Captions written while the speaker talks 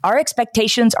Our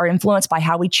expectations are influenced by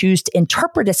how we choose to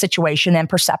interpret a situation and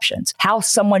perceptions, how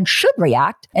someone should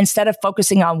react instead of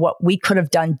focusing on what we could have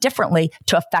done differently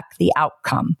to affect the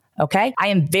outcome. Okay. I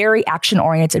am very action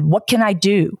oriented. What can I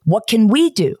do? What can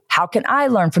we do? How can I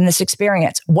learn from this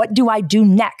experience? What do I do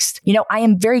next? I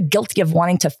am very guilty of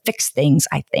wanting to fix things,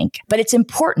 I think, but it's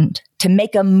important to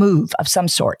make a move of some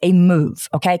sort, a move.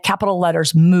 Okay. Capital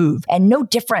letters, move. And no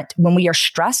different when we are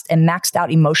stressed and maxed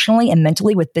out emotionally and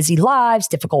mentally with busy lives,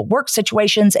 difficult work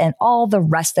situations, and all the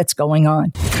rest that's going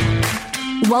on.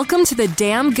 Welcome to the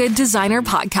Damn Good Designer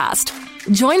Podcast.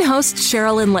 Join hosts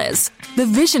Cheryl and Liz, the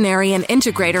visionary and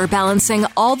integrator balancing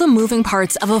all the moving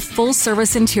parts of a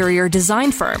full-service interior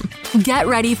design firm. Get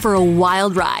ready for a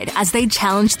wild ride as they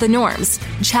challenge the norms,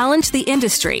 challenge the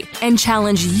industry, and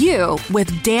challenge you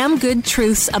with damn good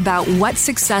truths about what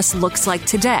success looks like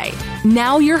today.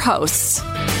 Now your hosts.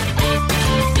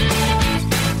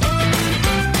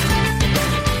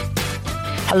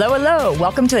 Hello, hello.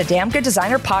 Welcome to the Damn Good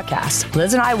Designer Podcast.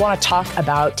 Liz and I want to talk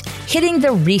about hitting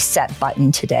the reset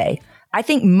button today. I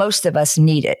think most of us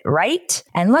need it, right?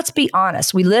 And let's be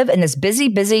honest, we live in this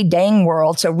busy dang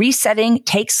world. So resetting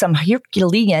takes some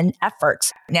Herculean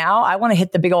efforts. Now I want to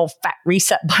hit the big old fat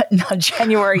reset button on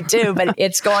January 2, but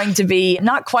it's going to be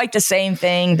not quite the same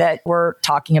thing that we're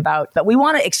talking about. But we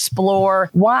want to explore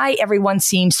why everyone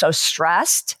seems so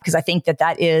stressed, because I think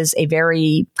that is a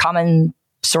very common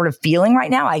sort of feeling right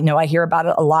now. I know I hear about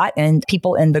it a lot, and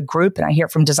people in the group, and I hear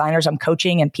it from designers I'm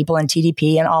coaching and people in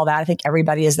TDP and all that. I think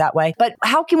everybody is that way. But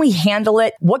how can we handle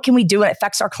it? What can we do when it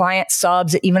affects our clients,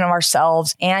 subs, even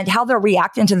ourselves, and how they're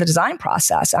reacting to the design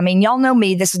process? I mean, y'all know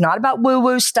me. This is not about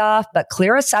woo-woo stuff, but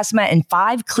clear assessment and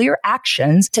 5 clear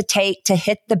actions to take to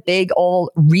hit the big old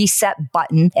reset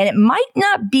button. And it might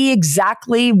not be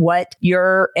exactly what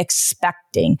you're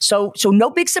expecting. So no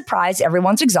big surprise.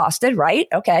 Everyone's exhausted, right?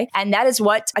 Okay. And that is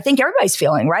what I think everybody's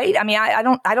feeling, right? I mean, I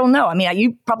don't know. I mean,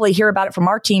 you probably hear about it from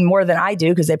our team more than I do,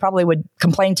 because they probably would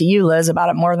complain to you, Liz, about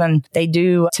it more than they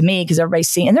do to me, because everybody's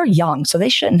seeing, and they're young, so they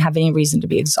shouldn't have any reason to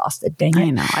be exhausted. Dang it. I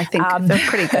know. I think they're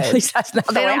pretty good. At least that's not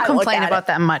they don't complain about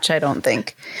that much, I don't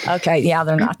think. Okay. Yeah,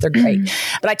 they're not. They're great.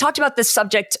 But I talked about this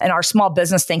subject in our Small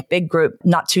Business Think Big group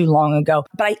not too long ago.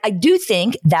 But I do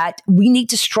think that we need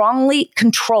to strongly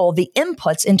control the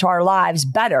inputs into our lives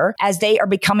better as they are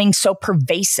becoming so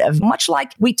pervasive, much like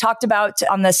we talked about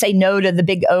on the Say No to the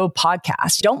Big O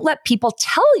podcast. Don't let people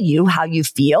tell you how you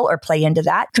feel or play into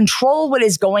that. Control what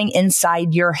is going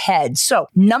inside your head. So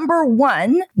number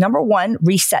one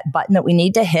reset button that we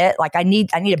need to hit, like I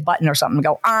need a button or something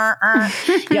to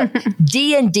go,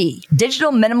 D&D,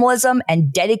 digital minimalism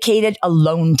and dedicated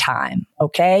alone time.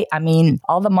 Okay. I mean,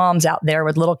 all the moms out there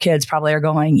with little kids probably are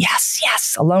going,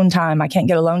 yes, alone time. I can't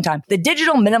get alone time. The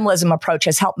digital minimalism approach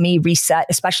has helped me reset,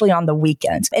 especially on the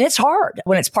weekends. And it's hard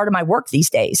when it's part of my work these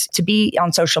days to be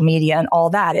on social media and all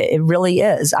that. It really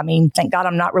is. I mean, thank God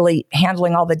I'm not really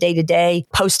handling all the day-to-day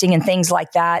posting and things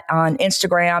like that on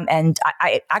Instagram. And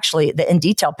I actually, the in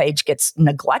detail page gets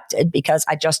neglected because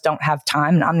I just don't have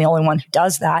time. And I'm the only one who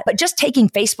does that. But just taking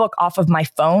Facebook off of my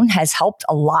phone has helped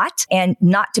a lot, and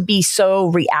not to be so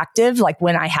reactive. Like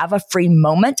when I have a free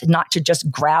moment, not to just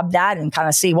grab that and kind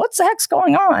of see what's the heck's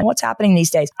going on? What's happening these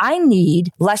days? I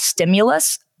need less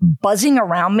stimulus buzzing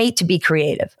around me to be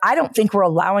creative. I don't think we're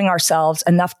allowing ourselves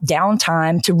enough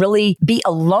downtime to really be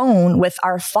alone with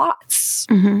our thoughts.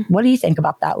 Mm-hmm. What do you think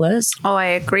about that, Liz? Oh, I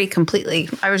agree completely.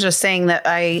 I was just saying that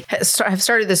I have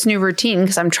started this new routine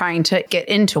because I'm trying to get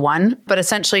into one, but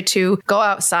essentially to go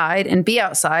outside and be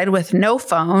outside with no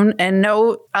phone and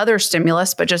no other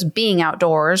stimulus, but just being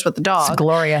outdoors with the dog. It's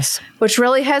glorious. Which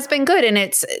really has been good. And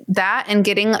it's that, and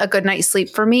getting a good night's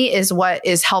sleep for me is what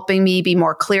is helping me be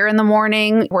more clear in the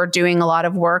morning. We're doing a lot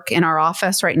of work in our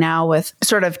office right now with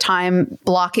sort of time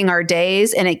blocking our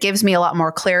days. And it gives me a lot more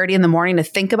clarity in the morning to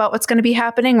think about what's going to be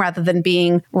happening rather than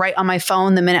being right on my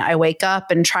phone the minute I wake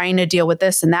up and trying to deal with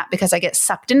this and that, because I get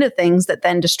sucked into things that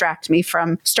then distract me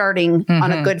from starting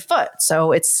on a good foot.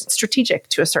 So it's strategic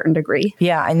to a certain degree.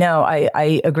 Yeah, I know.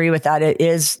 I agree with that. It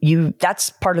is that's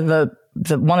part of the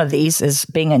one of these is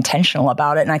being intentional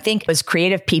about it. And I think as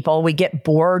creative people, we get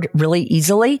bored really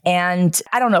easily. And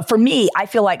I don't know, for me, I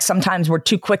feel like sometimes we're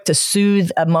too quick to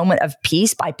soothe a moment of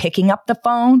peace by picking up the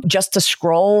phone just to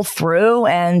scroll through.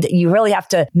 And you really have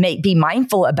to be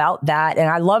mindful about that. And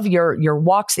I love your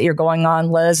walks that you're going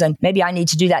on, Liz. And maybe I need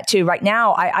to do that too. Right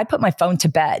now, I put my phone to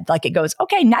bed. Like it goes,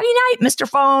 okay, nighty night, Mr.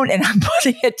 Phone. And I'm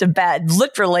putting it to bed,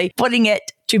 literally putting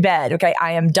it to bed. Okay.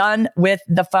 I am done with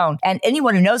the phone. And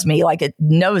anyone who knows me, like, it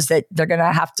knows that they're going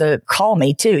to have to call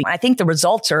me too. I think the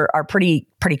results are pretty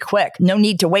quick. No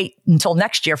need to wait until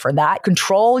next year for that.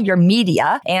 Control your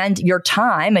media and your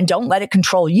time and don't let it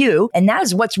control you. And that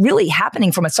is what's really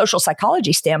happening from a social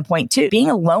psychology standpoint too. Being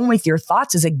alone with your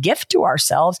thoughts is a gift to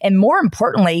ourselves and more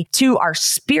importantly to our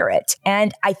spirit.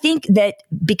 And I think that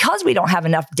because we don't have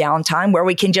enough downtime where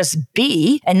we can just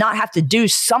be and not have to do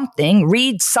something,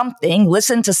 read something,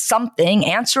 listen to something,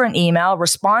 answer an email,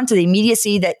 respond to the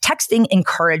immediacy that texting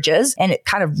encourages, and it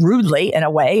kind of rudely in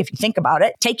a way, if you think about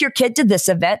it, take your kid to this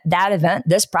event,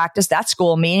 this practice, that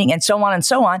school meeting, and so on and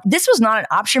so on. This was not an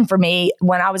option for me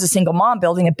when I was a single mom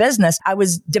building a business. I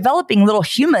was developing little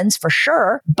humans for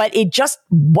sure, but it just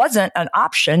wasn't an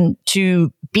option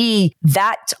to be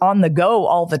that on the go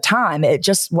all the time. It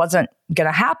just wasn't going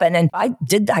to happen. And I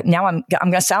did that. Now I'm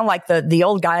going to sound like the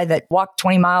old guy that walked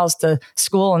 20 miles to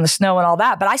school in the snow and all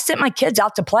that. But I sent my kids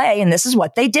out to play and this is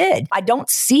what they did. I don't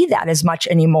see that as much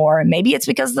anymore. And maybe it's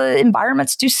because the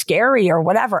environment's too scary or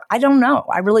whatever. I don't know.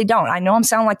 I really don't. I know I'm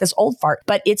sounding like this old fart,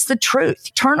 but it's the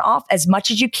truth. Turn off as much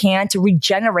as you can to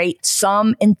regenerate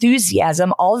some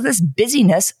enthusiasm. All of this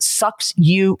busyness sucks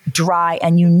you dry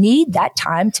and you need that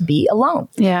time to be alone.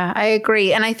 Yeah, I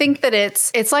agree. And I think that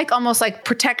it's like almost like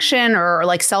protection or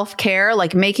like self-care,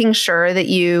 like making sure that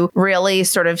you really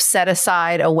sort of set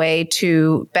aside a way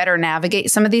to better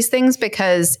navigate some of these things,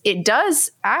 because it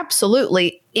does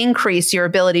absolutely increase your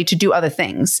ability to do other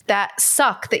things. That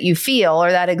suck that you feel or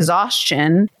that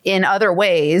exhaustion in other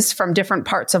ways from different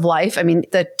parts of life. I mean,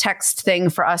 the text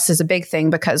thing for us is a big thing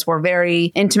because we're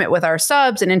very intimate with our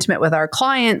subs and intimate with our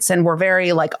clients, and we're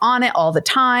very like on it all the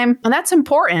time. And that's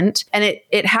important. And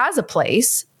it has a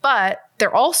place, but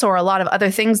there also are a lot of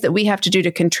other things that we have to do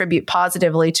to contribute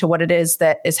positively to what it is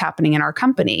that is happening in our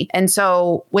company. And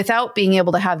so without being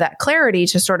able to have that clarity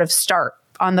to sort of start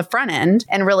on the front end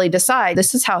and really decide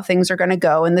this is how things are going to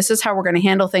go and this is how we're going to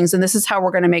handle things and this is how we're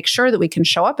going to make sure that we can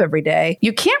show up every day,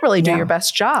 you can't really do your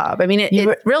best job. I mean,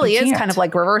 it really is kind of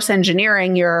like reverse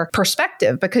engineering your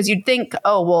perspective, because you'd think,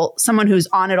 oh, well, someone who's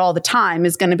on it all the time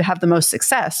is going to have the most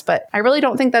success. But I really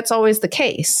don't think that's always the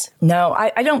case. No,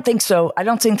 I don't think so. I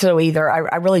don't think so either.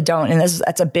 I really don't. And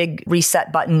that's a big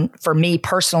reset button for me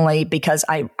personally, because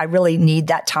I really need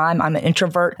that time. I'm an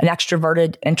introvert, an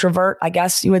extroverted introvert, I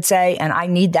guess you would say. And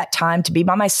I need that time to be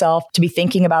by myself, to be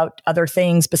thinking about other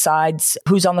things besides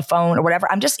who's on the phone or whatever.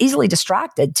 I'm just easily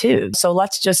distracted too. So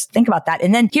let's just think about that.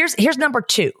 And then here's number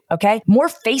 2. Okay. More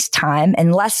FaceTime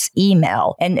and less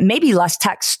email and maybe less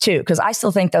text too. Cause I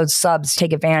still think those subs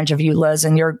take advantage of you, Liz,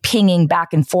 and you're pinging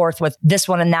back and forth with this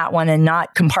one and that one and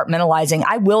not compartmentalizing.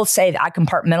 I will say that I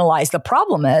compartmentalize. The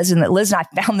problem is, and that Liz and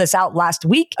I found this out last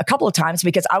week a couple of times,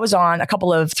 because I was on a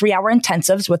couple of 3-hour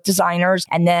intensives with designers.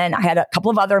 And then I had a couple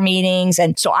of other meetings.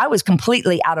 And so I was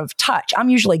completely out of touch. I'm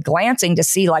usually glancing to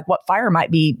see like what fire might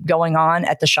be going on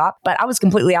at the shop, but I was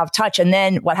completely out of touch. And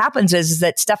then what happens is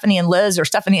that Stephanie and Liz or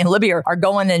Stephanie and Libby are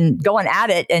going at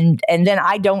it. And then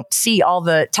I don't see all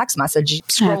the text message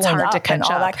scrolling up and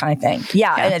all that kind of thing.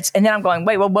 Yeah. And then I'm going,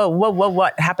 wait, whoa,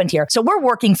 what happened here? So we're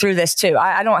working through this too.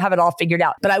 I don't have it all figured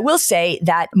out, but I will say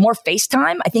that more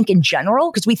FaceTime, I think in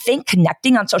general, because we think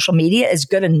connecting on social media is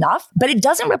good enough, but it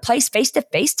doesn't replace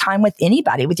face-to-face time with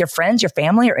anybody, with your friends, your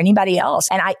family, or anybody else.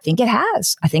 And I think it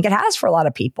has. I think it has for a lot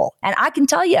of people. And I can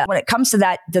tell you, when it comes to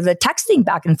that, the texting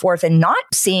back and forth and not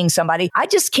seeing somebody, I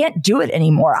just can't do it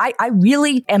anymore. I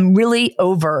really am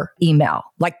over email.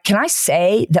 Like, can I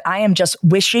say that I am just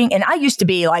wishing, and I used to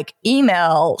be like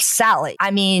email Sally.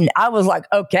 I mean, I was like,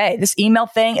 okay, this email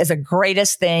thing is the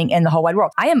greatest thing in the whole wide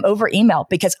world. I am over email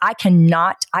because I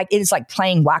cannot, it is like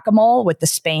playing whack-a-mole with the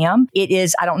spam. It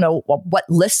is, I don't know what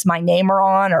lists my name are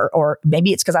on, or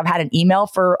maybe it's because I've had an email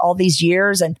for all these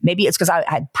years, and maybe it's because I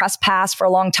had press pass for a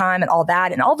long time and all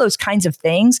that and all those kinds of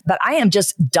things. But I am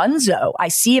just donezo. I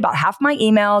see about half my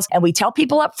emails, and we tell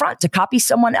people up front to copy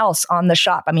someone else on the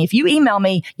shop. I mean, if you email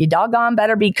me, you doggone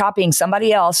better be copying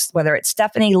somebody else, whether it's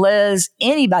Stephanie, Liz,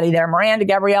 anybody there, Miranda,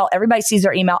 Gabrielle, everybody sees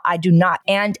their email. I do not.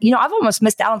 And, I've almost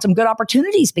missed out on some good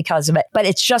opportunities because of it, but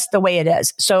it's just the way it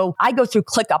is. So I go through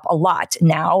ClickUp a lot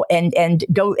now and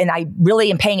I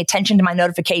really am paying attention to my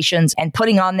notifications and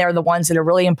putting on there the ones that are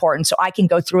really important, so I can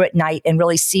go through at night and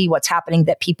really see what's happening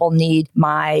that people need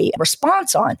my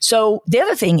response on. So the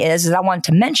other thing is I wanted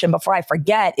to mention before I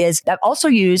forget is that I also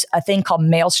use a thing called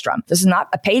Maelstrom. This is not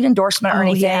a paid endorsement or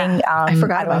anything. Yeah. I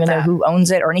forgot about that. I don't even know who owns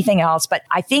it or anything else, but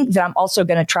I think that I'm also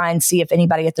going to try and see if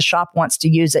anybody at the shop wants to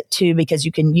use it too, because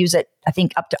you can use it I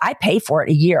think I pay for it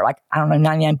a year, like, I don't know,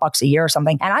 $99 a year or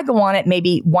something. And I go on it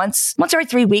maybe once every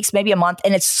 3 weeks, maybe a month.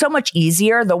 And it's so much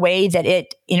easier the way that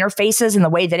it interfaces and the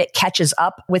way that it catches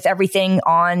up with everything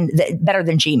better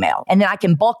than Gmail. And then I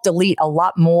can bulk delete a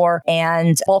lot more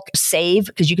and bulk save,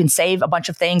 because you can save a bunch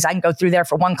of things. I can go through there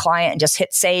for one client and just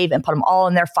hit save and put them all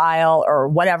in their file or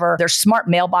whatever. There's smart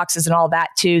mailboxes and all that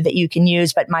too that you can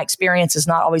use, but my experience has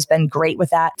not always been great with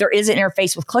that. There is an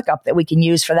interface with ClickUp that we can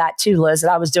use for that too, Liz,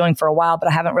 that I was doing for a while, but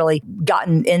I haven't really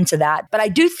gotten into that. But I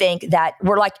do think that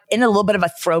we're like in a little bit of a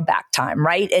throwback time,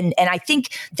 right? And I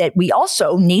think that we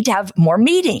also need to have more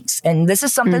meetings. And this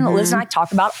is something that Liz and I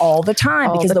talk about all the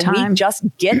time, because the week just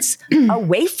gets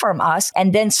away from us.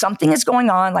 And then something is going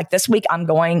on. Like this week, I'm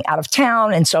going out of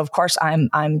town. And so of course I'm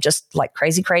just like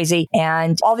crazy.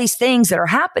 And all these things that are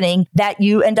happening that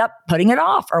you end up putting it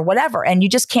off or whatever. And you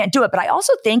just can't do it. But I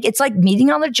also think it's like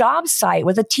meeting on the job site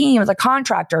with a team, with a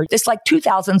contractor. It's like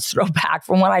 2000s throwback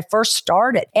from when I first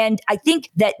started. And I think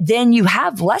that then you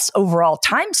have less overall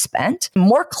time spent,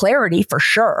 more clarity for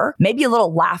sure, maybe a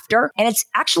little laughter. And it's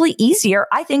actually easier,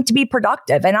 I think, to be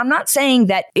productive. And I'm not saying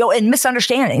that, and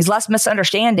misunderstandings, less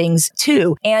misunderstandings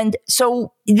too. And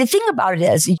so the thing about it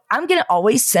is, I'm going to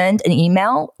always send an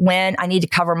email when I need to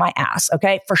cover my ass.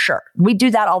 Okay. For sure. We do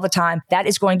that all the time. That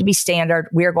is going to be standard.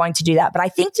 We are going to do that. But I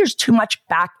think there's too much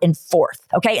back and forth.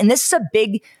 Okay. And this is a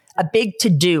big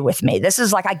to-do with me. This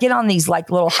is like, I get on these like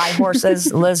little high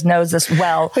horses. Liz knows this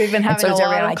well. We've been having a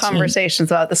lot of conversations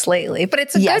about this lately, but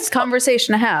it's a good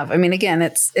conversation to have. I mean, again,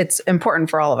 it's important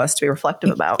for all of us to be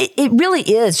reflective about. It really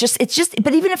is.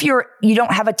 But even if you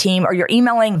don't have a team or you're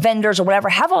emailing vendors or whatever,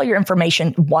 have all your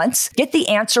information once, get the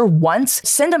answer once,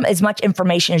 send them as much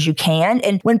information as you can.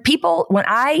 And when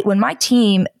my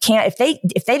team can't,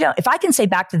 if I can say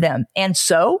back to them, and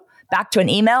so back to an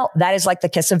email, that is like the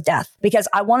kiss of death, because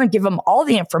I want to give them all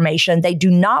the information. They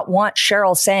do not want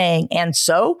Cheryl saying, and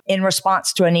so, in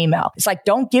response to an email. It's like,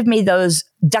 don't give me those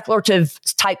declarative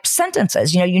type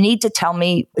sentences. You need to tell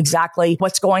me exactly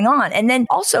what's going on. And then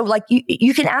also, like,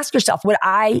 you can ask yourself, would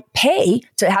I pay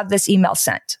to have this email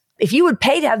sent? If you would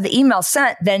pay to have the email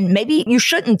sent, then maybe you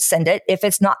shouldn't send it if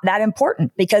it's not that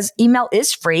important, because email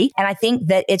is free. And I think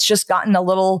that it's just gotten a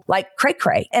little like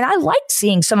cray-cray. And I like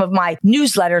seeing some of my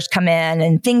newsletters come in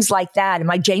and things like that, and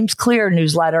my James Clear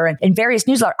newsletter and various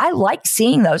newsletters. I like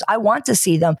seeing those. I want to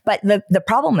see them. But the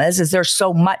problem is there's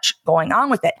so much going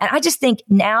on with it. And I just think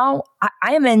now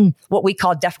I am in what we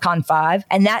call DEFCON 5.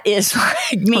 And that is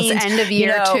means it's end of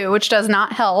year too, which does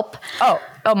not help.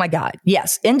 Oh my God.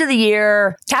 Yes. End of the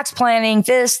year, tax planning,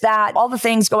 this, that, all the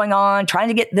things going on, trying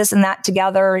to get this and that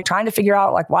together, trying to figure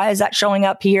out like, why is that showing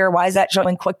up here? Why is that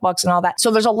showing QuickBooks and all that?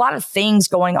 So there's a lot of things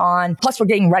going on. Plus we're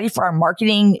getting ready for our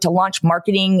marketing, to launch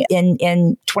marketing in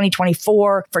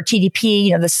 2024 for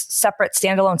TDP, this separate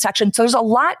standalone section. So there's a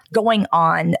lot going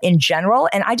on in general.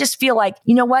 And I just feel like,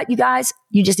 you know what, you guys,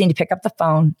 you just need to pick up the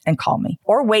phone and call me,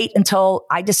 or wait until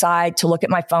I decide to look at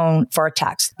my phone for a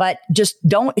text. But just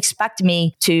don't expect me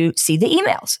to see the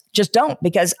emails. Just don't,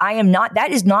 because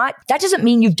that doesn't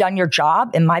mean you've done your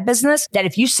job in my business. That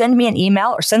if you send me an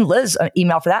email, or send Liz an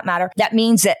email for that matter, that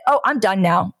means that, I'm done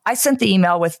now. I sent the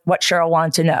email with what Cheryl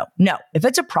wanted to know. No, if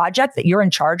it's a project that you're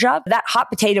in charge of, that hot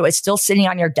potato is still sitting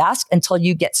on your desk until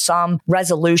you get some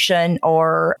resolution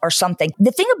or something.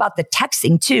 The thing about the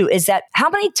texting too is that how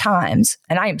many times,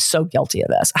 and I am so guilty of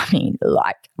this, I mean,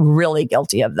 like really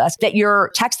guilty of this, that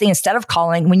you're texting instead of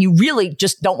calling when you really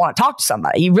just don't want to talk to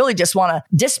somebody. You really just want to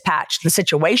dispatch the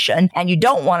situation, and you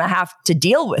don't want to have to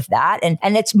deal with that. And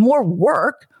it's more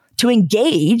work to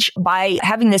engage by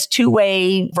having this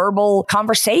two-way verbal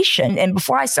conversation. And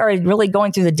before I started really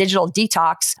going through the digital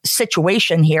detox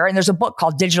situation here, and there's a book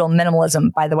called Digital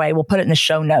Minimalism, by the way, we'll put it in the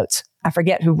show notes. I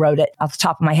forget who wrote it off the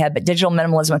top of my head, but Digital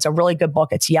Minimalism, it's a really good book.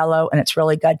 It's yellow and it's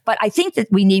really good. But I think that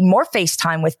we need more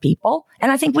FaceTime with people.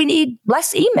 And I think we need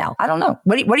less email. I don't know.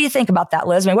 What do you think about that,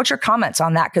 Liz? I mean, what's your comments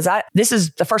on that? Because this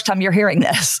is the first time you're hearing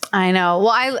this. I know.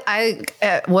 Well, I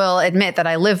will admit that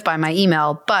I live by my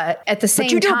email, but at the same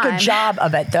time. But you do a good job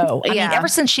of it, though. I mean, ever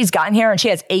since she's gotten here, and she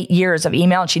has 8 years of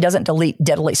email, and she doesn't delete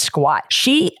diddly squat.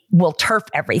 She will turf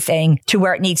everything to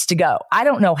where it needs to go. I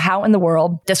don't know how in the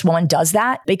world this woman does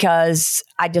that, because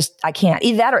I can't.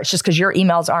 Either that, or it's just because your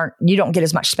emails you don't get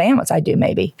as much spam as I do,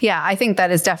 maybe. Yeah, I think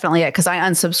that is definitely it, because I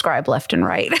unsubscribe left and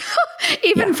right.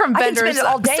 Even from vendors, I can spend it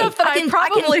all day. stuff that I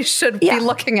probably should be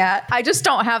looking at. I just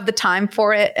don't have the time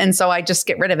for it. And so I just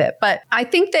get rid of it. But I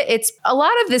think that it's a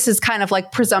lot of this is kind of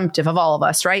like presumptive of all of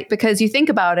us, right? Because you think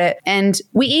about it and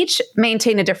we each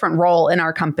maintain a different role in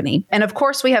our company. And of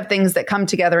course, we have things that come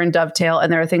together and dovetail,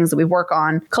 and there are things that we work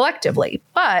on collectively.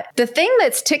 But the thing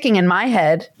that's ticking in my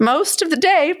head most of the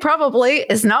day probably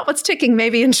is not what's ticking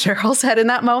maybe in Cheryl's head in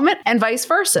that moment, and vice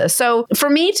versa. So for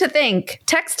me to think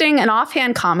texting an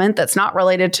offhand comment that's not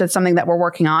related to something that we're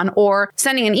working on, or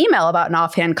sending an email about an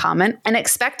offhand comment and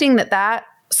expecting that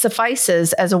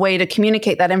suffices as a way to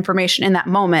communicate that information in that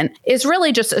moment is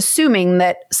really just assuming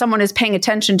that someone is paying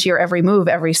attention to your every move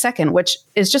every second, which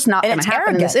is just not going to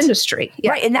happen in this industry.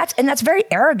 Yeah. Right. And that's very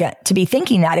arrogant to be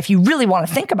thinking that, if you really want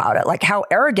to think about it, like how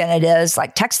arrogant it is.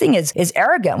 Like texting is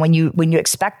arrogant when you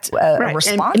expect a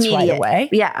response right away.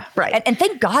 Yeah. Right. And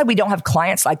thank God we don't have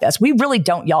clients like this. We really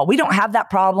don't, y'all. We don't have that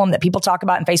problem that people talk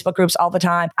about in Facebook groups all the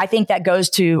time. I think that goes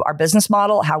to our business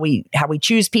model, how we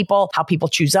choose people, how people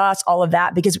choose us, all of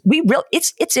that. Because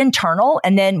it's internal,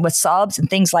 and then with subs and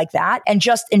things like that, and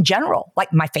just in general,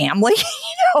 like my family,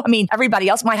 I mean, everybody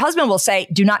else. My husband will say,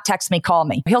 "Do not text me, call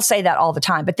me." He'll say that all the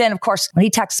time. But then, of course, when he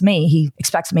texts me, he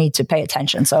expects me to pay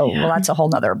attention. So, well, that's a whole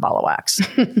nother ball of wax.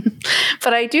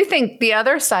 But I do think the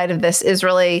other side of this is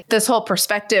really this whole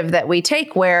perspective that we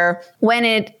take, where when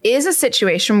it is a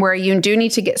situation where you do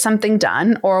need to get something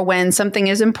done, or when something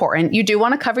is important, you do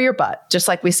want to cover your butt, just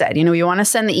like we said. You want to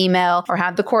send the email or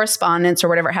have the correspondence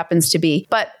or whatever it happens to be.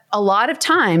 But a lot of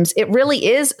times it really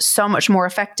is so much more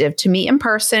effective to meet in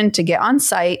person, to get on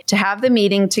site, to have the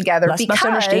meeting together, less because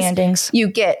misunderstandings. You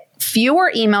get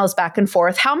fewer emails back and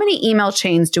forth. How many email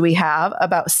chains do we have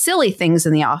about silly things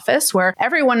in the office where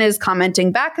everyone is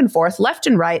commenting back and forth, left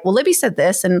and right? Well, Libby said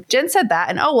this and Jen said that.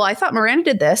 And oh, well, I thought Miranda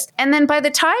did this. And then by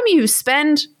the time you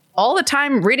spend all the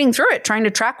time reading through it, trying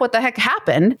to track what the heck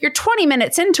happened, you're 20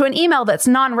 minutes into an email that's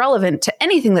non-relevant to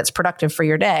anything that's productive for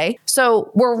your day.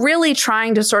 So we're really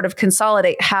trying to sort of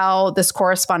consolidate how this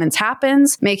correspondence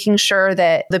happens, making sure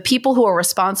that the people who are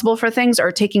responsible for things are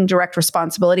taking direct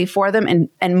responsibility for them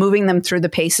and moving them through the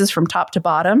paces from top to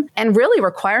bottom, and really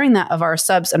requiring that of our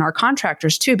subs and our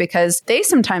contractors too, because they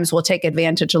sometimes will take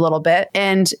advantage a little bit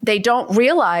and they don't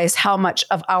realize how much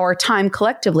of our time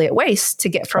collectively it wastes to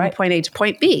get from point A to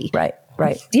point B. Right.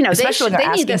 Especially they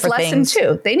need this lesson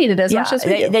too. They need it as much as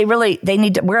we do. They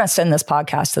need to, we're going to send this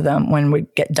podcast to them when we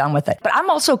get done with it. But I'm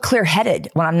also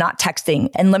clear-headed when I'm not texting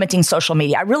and limiting social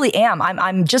media. I really am.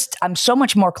 I'm so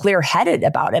much more clear-headed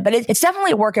about it, but it's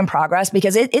definitely a work in progress,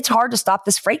 because it's hard to stop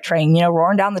this freight train,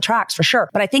 roaring down the tracks for sure.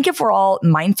 But I think if we're all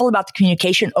mindful about the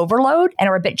communication overload and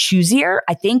are a bit choosier,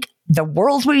 I think the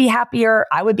world would be happier.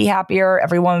 I would be happier.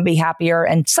 Everyone would be happier.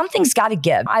 And something's got to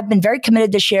give. I've been very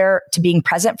committed this year to being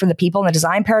present for the people in the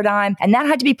design paradigm. And that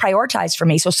had to be prioritized for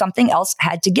me. So something else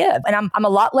had to give. And I'm a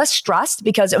lot less stressed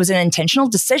because it was an intentional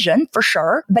decision for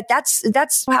sure. But that's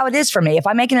how it is for me. If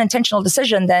I make an intentional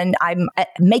decision, then I'm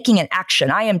making an action.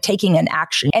 I am taking an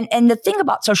action. And the thing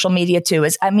about social media too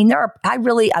is, I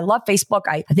love Facebook.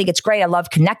 I think it's great. I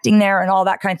love connecting there and all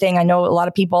that kind of thing. I know a lot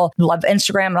of people love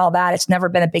Instagram and all that. It's never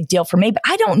been a big deal for me, but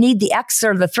I don't need the X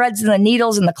or the threads and the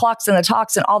needles and the clocks and the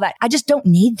talks and all that. I just don't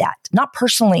need that. Not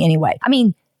personally anyway. I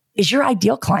mean, is your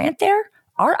ideal client there?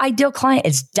 Our ideal client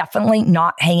is definitely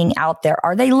not hanging out there.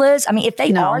 Are they, Liz? I mean, if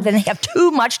they are, then they have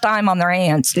too much time on their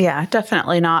hands. Yeah,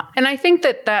 definitely not. And I think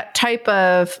that type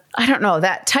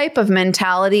of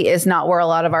mentality is not where a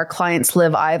lot of our clients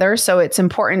live either. So it's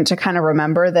important to kind of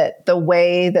remember that the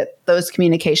way that those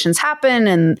communications happen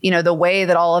and, the way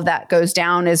that all of that goes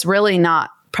down is really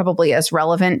not probably as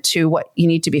relevant to what you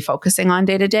need to be focusing on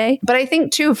day to day. But I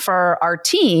think too, for our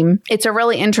team, it's a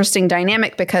really interesting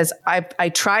dynamic, because I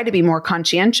try to be more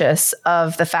conscientious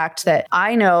of the fact that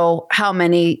I know how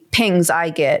many pings I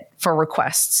get for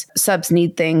requests. Subs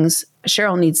need things.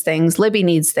 Cheryl needs things. Libby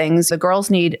needs things. The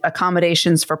girls need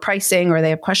accommodations for pricing, or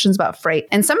they have questions about freight.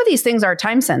 And some of these things are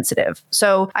time sensitive.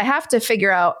 So I have to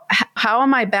figure out how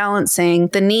am I balancing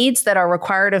the needs that are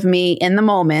required of me in the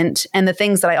moment and the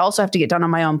things that I also have to get done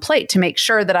on my own plate to make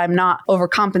sure that I'm not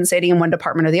overcompensating in one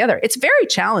department or the other. It's very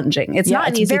challenging. It's not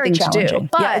an easy thing to do.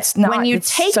 But when you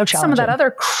take some of that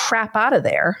other crap out of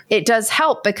there, it does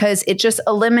help, because it just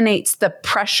eliminates the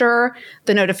pressure,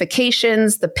 the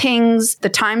notifications, the pings, the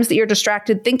times that you're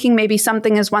distracted thinking maybe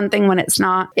something is one thing when it's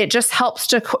not. It just helps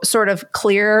to sort of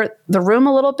clear the room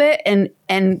a little bit and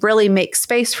and really make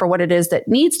space for what it is that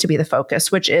needs to be the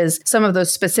focus, which is some of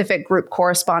those specific group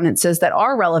correspondences that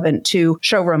are relevant to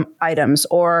showroom items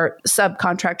or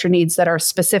subcontractor needs that are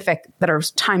specific, that are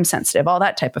time sensitive, all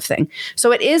that type of thing.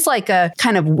 So it is like a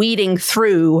kind of weeding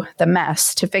through the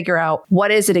mess to figure out what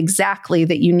is it exactly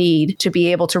that you need to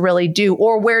be able to really do,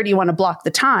 or where do you want to block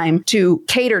the time to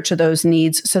cater to those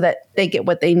needs so that they get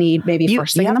what they need maybe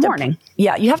first thing in the morning.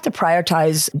 Yeah, you have to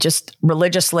prioritize just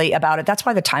religiously about it. That's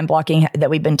why the time blocking that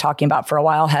we've been talking about for a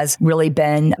while has really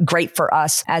been great for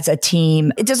us as a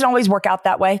team. It doesn't always work out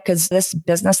that way because this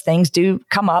business things do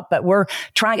come up, but we're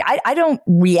trying. I don't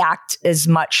react as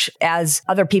much as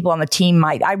other people on the team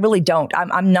might. I really don't.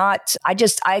 I'm not.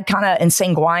 I kind of am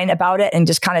sanguine about it and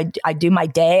just kind of, I do my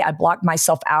day. I block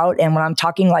myself out. And when I'm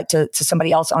talking like to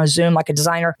somebody else on a Zoom, like a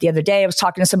designer, the other day I was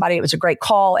talking to somebody, it was a great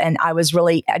call. And I was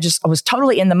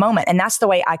totally in the moment. And that's the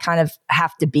way I kind of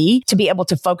have to be able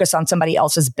to focus on somebody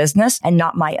else's business and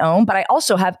not my own. But I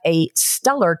also have a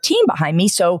stellar team behind me.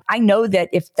 So I know that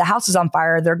if the house is on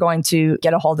fire, they're going to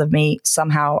get a hold of me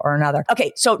somehow or another.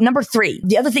 Okay. So number 3,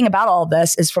 the other thing about all of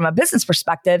this is from a business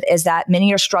perspective is that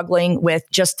many are struggling with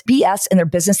just BS in their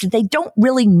business that they don't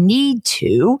really need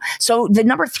to. So the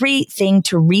number 3 thing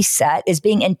to reset is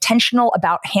being intentional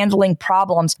about handling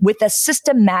problems with a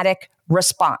systematic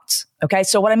response. Okay.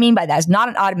 So what I mean by that is not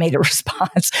an automated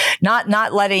response,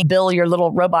 not letting Bill, your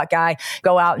little robot guy,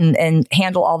 go out and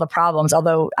handle all the problems.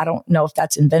 Although I don't know if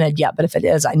that's invented yet, but if it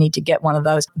is, I need to get one of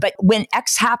those. But when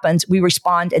X happens, we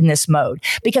respond in this mode,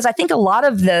 because I think a lot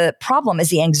of the problem is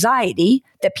the anxiety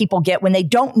that people get when they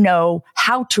don't know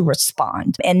how to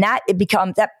respond. And that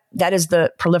that is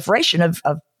the proliferation of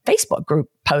Facebook group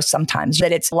posts sometimes,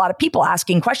 that it's a lot of people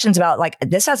asking questions about like,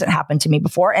 this hasn't happened to me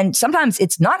before. And sometimes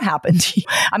it's not happened to you.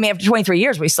 I mean, after 23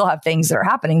 years, we still have things that are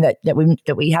happening that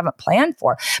we haven't planned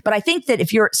for. But I think that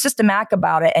if you're systematic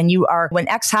about it and you are, when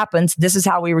X happens, this is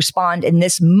how we respond in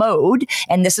this mode.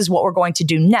 And this is what we're going to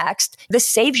do next. This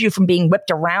saves you from being whipped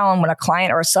around when a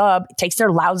client or a sub takes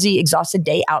their lousy, exhausted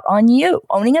day out on you.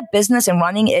 Owning a business and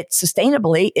running it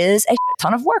sustainably is a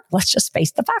ton of work. Let's just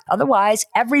face the fact. Otherwise,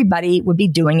 everybody would be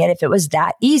doing it if it was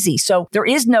that easy. So there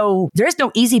is no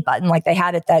easy button like they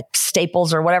had at that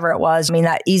Staples or whatever it was. I mean,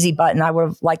 that easy button, I would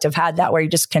have liked to have had that where you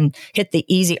just can hit the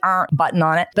easy button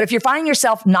on it. But if you're finding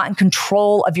yourself not in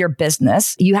control of your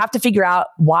business, you have to figure out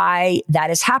why that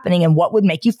is happening and what would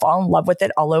make you fall in love with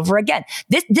it all over again.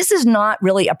 This is not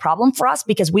really a problem for us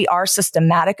because we are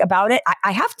systematic about it.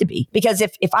 I have to be, because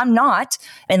if I'm not,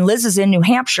 and Liz is in New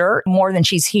Hampshire more than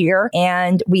she's here,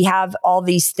 and we have all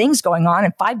these things going on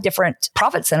in 5 different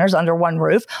profit centers under one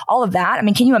roof, all of that. I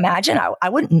mean, can you imagine? I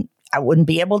wouldn't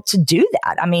be able to do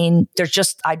that. I mean,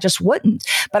 I just wouldn't.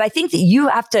 But I think that you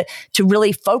have to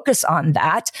really focus on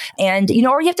that, and,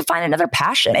 or you have to find another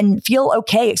passion and feel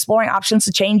okay exploring options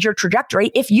to change your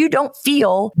trajectory if you don't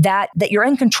feel that you're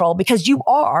in control, because you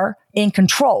are in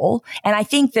control. And I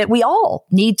think that we all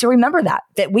need to remember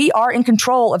that we are in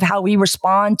control of how we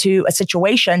respond to a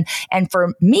situation. And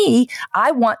for me,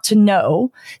 I want to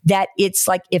know that it's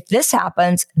like, if this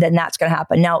happens, then that's going to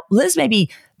happen. Now, Liz may be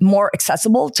more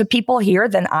accessible to people here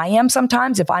than I am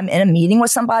sometimes if I'm in a meeting with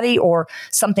somebody or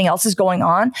something else is going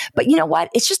on. But you know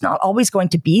what? It's just not always going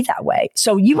to be that way.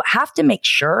 So you have to make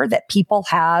sure that people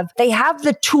have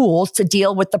the tools to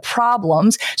deal with the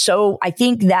problems. So I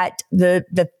think that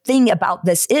the thing about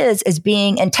this is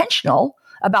being intentional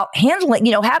about handling,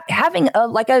 having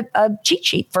a cheat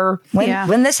sheet for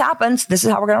when this happens, this is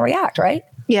how we're going to react, right?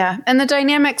 Yeah. And the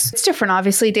dynamics, it's different,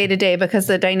 obviously, day to day, because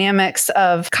the dynamics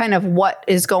of kind of what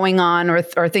is going on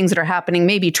or things that are happening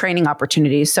may be training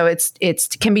opportunities. So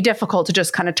it can be difficult to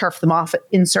just kind of turf them off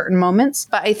in certain moments.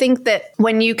 But I think that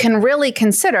when you can really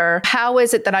consider, how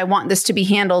is it that I want this to be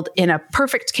handled in a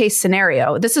perfect case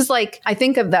scenario? This is like, I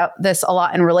think of this a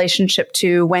lot in relationship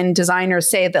to when designers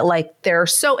say that like they're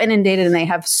so inundated and they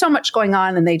have so much going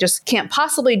on and they just can't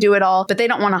possibly do it all, but they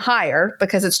don't want to hire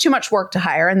because it's too much work to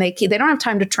hire, and they don't have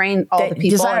time to train all the people.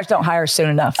 Designers don't hire soon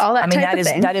enough. All that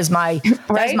that is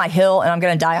my hill, and I'm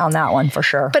going to die on that one for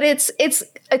sure. But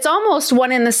it's almost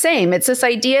one and the same. It's this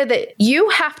idea that you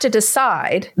have to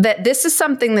decide that this is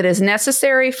something that is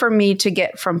necessary for me to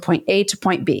get from point A to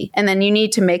point B. And then you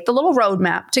need to make the little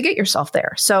roadmap to get yourself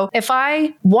there. So if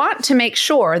I want to make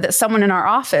sure that someone in our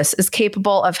office is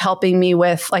capable of helping me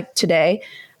with, like today,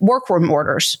 workroom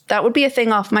orders, that would be a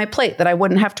thing off my plate that I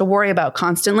wouldn't have to worry about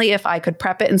constantly if I could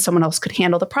prep it and someone else could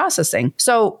handle the processing.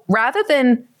 So rather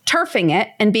than turfing it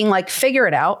and being like, figure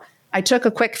it out, I took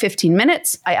a quick 15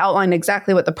 minutes. I outlined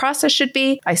exactly what the process should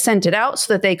be. I sent it out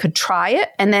so that they could try it.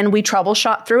 And then we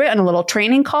troubleshot through it in a little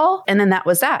training call. And then that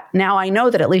was that. Now I know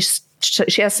that at least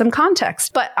she has some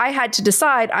context. But I had to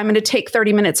decide I'm going to take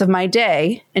 30 minutes of my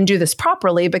day and do this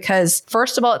properly because,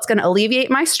 first of all, it's going to alleviate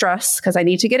my stress because I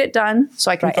need to get it done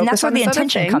so I can focus on And that's where the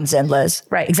intention comes in, Liz.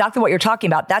 Right. Exactly what you're talking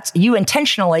about. That's you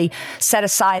intentionally set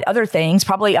aside other things,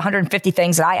 probably 150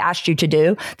 things that I asked you to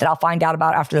do that I'll find out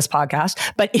about after this podcast.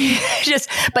 But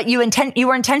you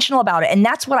were intentional about it. And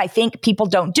that's what I think people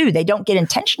don't do. They don't get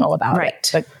intentional about it.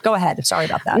 But go ahead. Sorry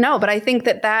about that. No, but I think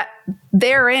that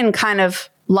therein kind of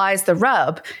lies the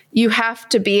rub. You have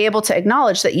to be able to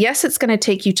acknowledge that, yes, it's going to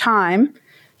take you time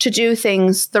to do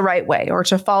things the right way or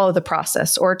to follow the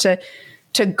process or to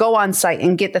go on site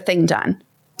and get the thing done.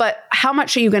 But how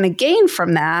much are you going to gain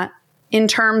from that in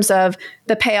terms of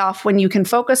the payoff when you can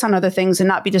focus on other things and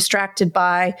not be distracted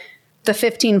by the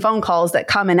 15 phone calls that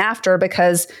come in after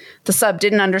because the sub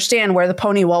didn't understand where the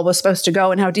pony wall was supposed to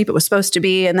go and how deep it was supposed to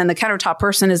be. And then the countertop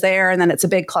person is there and then it's a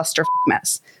big cluster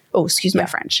mess. Oh, excuse my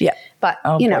French. Yeah. But,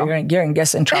 boy, you're going to get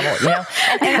us in trouble,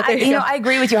 And I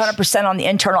agree with you 100% on the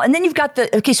internal. And then you've got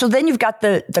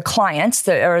the clients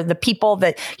or the people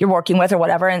that you're working with or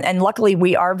whatever. And luckily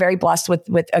we are very blessed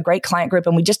with a great client group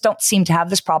and we just don't seem to have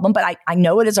this problem. But I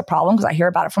know it is a problem because I hear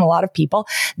about it from a lot of people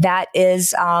that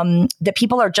is, that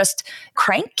people are just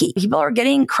cranky. People are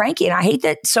getting cranky. And I hate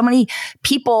that so many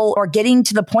people are getting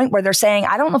to the point where they're saying,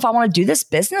 I don't know if I want to do this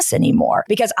business anymore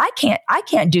because I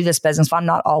can't do this business if I'm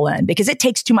not all in because it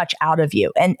takes too much out of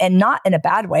you and not in a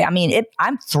bad way. I mean,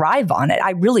 I thrive on it.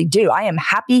 I really do. I am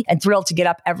happy and thrilled to get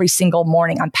up every single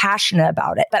morning. I'm passionate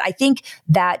about it. But I think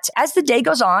that as the day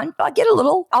goes on, I get a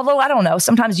little, although I don't know,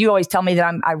 sometimes you always tell me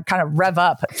that I kind of rev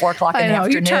up at 4 o'clock in the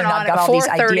afternoon. You turn on I've got at all these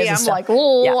ideas. I'm like,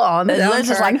 on the Liz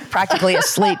is like practically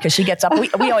asleep because she gets up.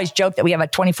 We always joke that we have a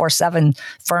 24/7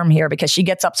 firm here because she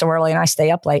gets up so early and I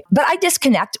stay up late. But I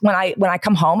disconnect when I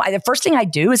come home. The first thing I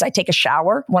do is I take a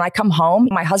shower. When I come home,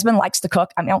 my husband likes to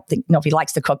cook. I mean, I don't know if he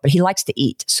likes to cook, but he likes to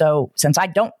eat. So since I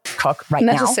don't cook right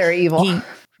now. Necessary evil.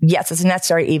 Yes, it's a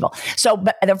necessary evil. So,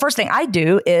 but the first thing I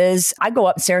do is I go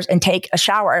upstairs and take a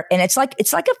shower. And it's like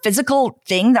a physical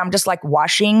thing that I'm just like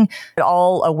washing it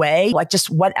all away, like just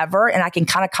whatever. And I can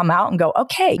kind of come out and go,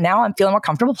 okay, now I'm feeling more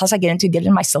comfortable. Plus I get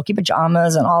in my silky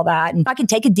pajamas and all that. And I can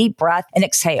take a deep breath and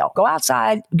exhale. Go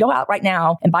outside, go out right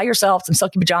now and buy yourself some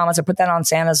silky pajamas or put that on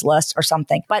Santa's list or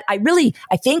something. But I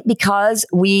think because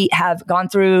we have gone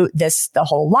through the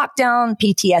whole lockdown,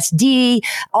 PTSD,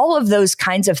 all of those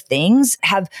kinds of things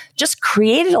have just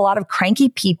created a lot of cranky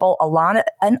people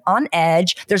on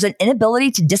edge. There's an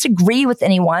inability to disagree with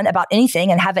anyone about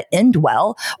anything and have it end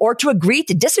well, or to agree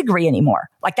to disagree anymore.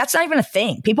 Like that's not even a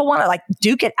thing. People want to like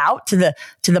duke it out to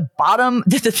the bottom,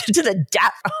 to the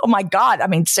depth. Oh my God. I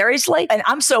mean, seriously. And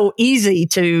I'm so easy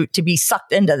to be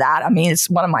sucked into that. I mean, it's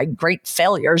one of my great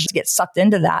failures to get sucked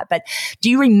into that. But do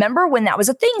you remember when that was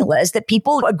a thing, Liz, that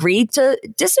people agreed to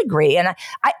disagree? And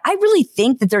I really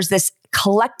think that there's this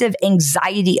collective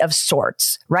anxiety of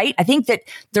sorts, right? I think that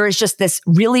there is just this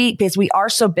really, because we are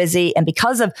so busy and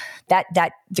because of that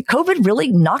the COVID really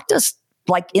knocked us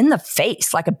like in the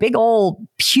face, like a big old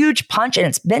huge punch. And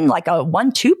it's been like a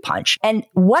 1-2 punch. And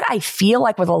what I feel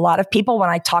like with a lot of people when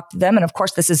I talk to them, and of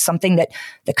course, this is something that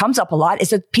comes up a lot, is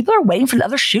that people are waiting for the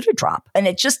other shoe to drop. And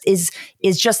it just is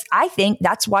just, I think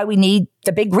that's why we need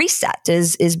the big reset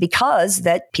is because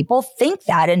that people think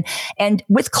that. And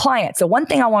with clients, the one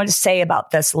thing I wanted to say about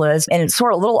this, Liz, and it's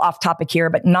sort of a little off topic here,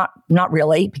 but not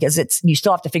really, because you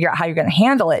still have to figure out how you're going to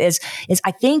handle it is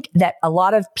I think that a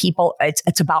lot of people,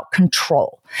 it's about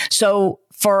control. So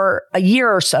for a year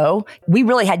or so, we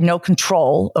really had no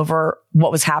control over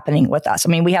what was happening with us. I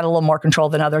mean, we had a little more control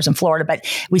than others in Florida, but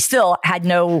we still had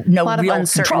no real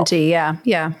uncertainty. Control.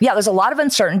 Yeah. There's a lot of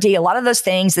uncertainty, a lot of those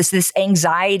things, this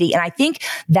anxiety. And I think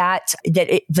that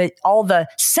all the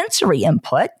sensory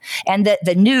input and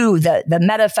the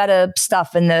meta-feta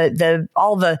stuff and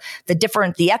all the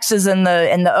different, the X's and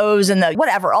the O's and the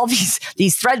whatever, all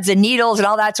these threads and needles and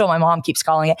all that's what my mom keeps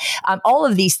calling it. All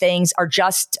of these things are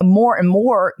just more and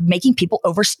more making people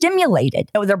overstimulated.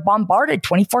 They're bombarded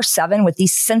 24/7 with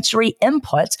these sensory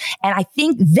inputs. And I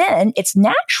think then it's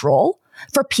natural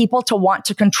for people to want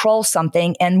to control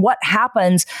something. And what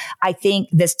happens, I think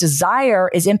this desire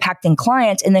is impacting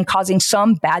clients and then causing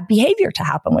some bad behavior to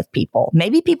happen with people.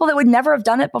 Maybe people that would never have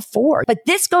done it before. But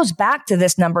this goes back to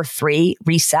this number 3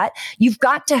 reset. You've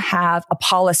got to have a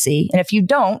policy. And if you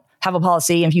don't, have a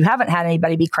policy. And if you haven't had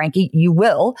anybody be cranky, you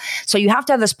will. So you have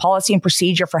to have this policy and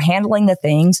procedure for handling the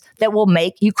things that will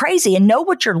make you crazy, and know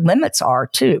what your limits are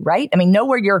too, right? I mean, know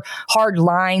where your hard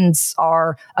lines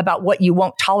are about what you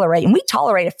won't tolerate. And we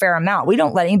tolerate a fair amount. We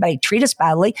don't let anybody treat us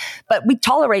badly, but we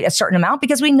tolerate a certain amount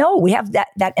because we know we have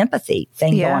that empathy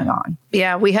thing going on.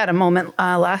 Yeah, we had a moment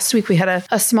last week. We had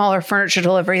a smaller furniture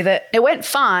delivery that it went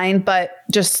fine, but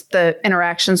just the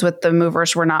interactions with the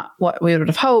movers were not what we would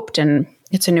have hoped. And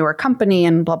it's a newer company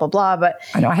and blah, blah, blah. But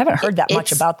I know I haven't heard that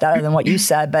much about that other than what you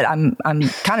said, but I'm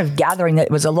kind of gathering that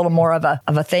it was a little more of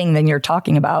a thing than you're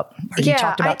talking about, or you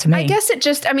talked about to me. I guess it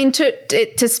just, I mean,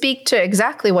 to speak to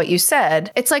exactly what you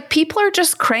said, it's like people are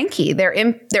just cranky. They're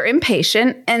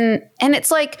impatient. And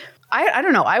it's like, I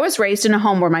don't know. I was raised in a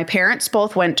home where my parents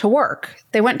both went to work.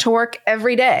 They went to work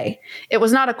every day. It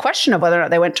was not a question of whether or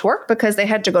not they went to work, because they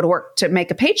had to go to work to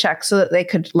make a paycheck so that they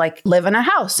could like live in a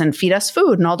house and feed us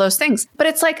food and all those things. But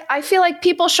it's like, I feel like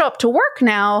people show up to work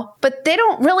now, but they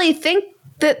don't really think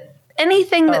that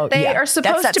anything that they are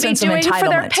supposed to be doing for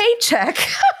their paycheck.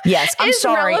 Yes, I'm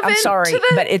sorry,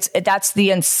 but that's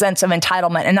the sense of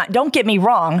entitlement. And don't get me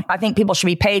wrong, I think people should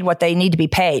be paid what they need to be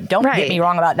paid. Don't get me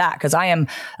wrong about that, because I am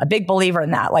a big believer in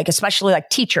that. Like, especially like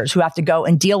teachers who have to go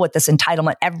and deal with this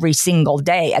entitlement every single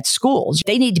day at schools.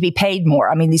 They need to be paid more.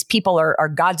 I mean, these people are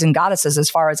gods and goddesses as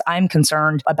far as I'm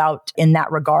concerned about in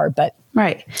that regard. But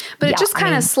right. But it just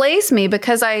kind of slays me,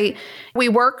 because we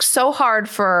work so hard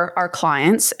for our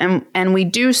clients and we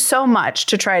do so much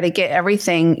to try to get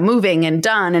everything moving and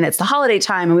done. And it's the holiday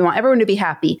time and we want everyone to be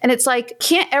happy. And it's like,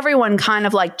 can't everyone kind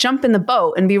of like jump in the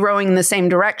boat and be rowing in the same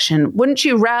direction? Wouldn't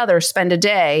you rather spend a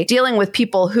day dealing with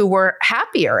people who were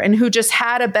happier and who just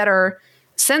had a better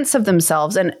sense of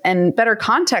themselves and better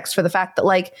context for the fact that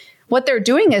like, what they're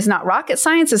doing is not rocket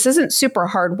science. This isn't super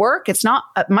hard work. It's not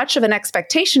much of an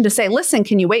expectation to say, listen,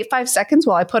 can you wait 5 seconds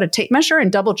while I put a tape measure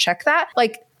and double check that?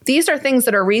 Like, these are things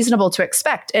that are reasonable to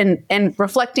expect. And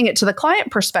reflecting it to the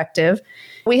client perspective,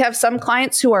 we have some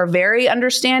clients who are very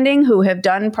understanding, who have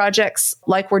done projects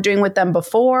like we're doing with them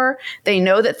before. They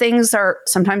know that things are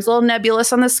sometimes a little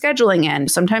nebulous on the scheduling end.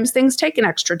 Sometimes things take an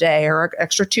extra day or an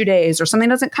extra 2 days, or something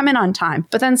doesn't come in on time.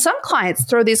 But then some clients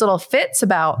throw these little fits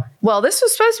about, well, this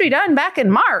was supposed to be done back in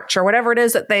March, or whatever it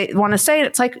is that they want to say. And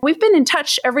it's like, we've been in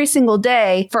touch every single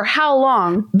day for how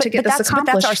long to get this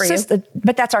accomplished for you?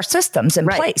 But that's our systems in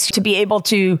place to be able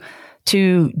to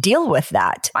deal with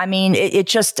that. I mean, it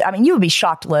just, I mean, you would be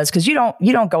shocked, Liz, because you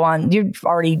don't go on, you've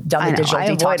already done the digital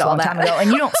detox a long time ago,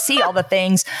 and you don't see all the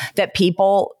things that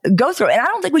people go through. And I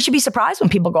don't think we should be surprised when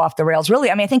people go off the rails,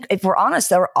 really. I mean, I think if we're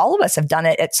honest, all of us have done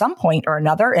it at some point or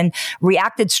another and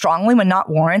reacted strongly when not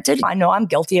warranted. I know I'm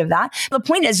guilty of that. The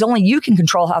point is, only you can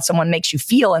control how someone makes you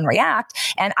feel and react.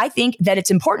 And I think that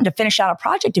it's important to finish out a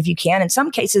project if you can. In some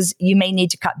cases, you may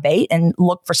need to cut bait and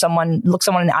look someone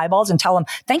in the eyeballs and tell them,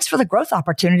 thanks for the growth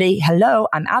opportunity. Hello,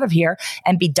 I'm out of here,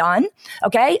 and be done.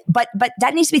 Okay. But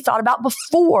that needs to be thought about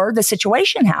before the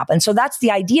situation happens. So that's the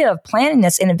idea of planning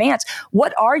this in advance.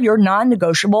 What are your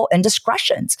non-negotiable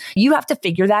indiscretions? You have to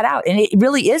figure that out. And it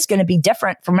really is going to be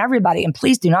different from everybody. And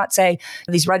please do not say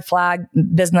these red flag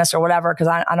business or whatever, because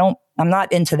I'm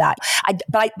not into that.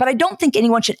 But I don't think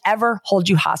anyone should ever hold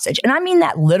you hostage. And I mean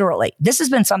that literally. This has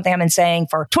been something I've been saying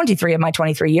for 23 of my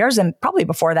 23 years, and probably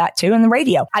before that too, in the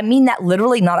radio. I mean that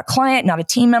literally, not a client, not a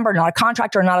team member, not a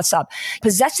contractor, not a sub.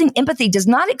 Possessing empathy does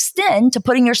not extend to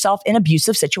putting yourself in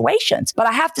abusive situations. But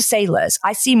I have to say, Liz,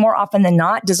 I see more often than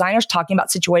not designers talking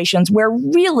about situations where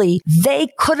really they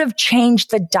could have changed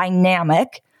the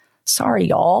dynamic. Sorry,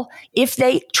 y'all. If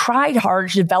they tried hard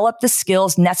to develop the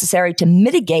skills necessary to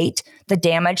mitigate the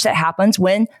damage that happens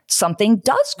when something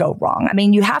does go wrong. I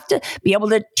mean, you have to be able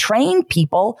to train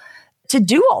people to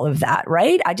do all of that,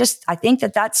 right? I think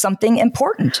that that's something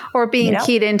important. Or being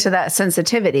keyed into that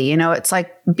sensitivity. It's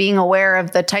like being aware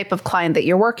of the type of client that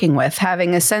you're working with,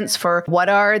 having a sense for what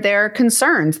are their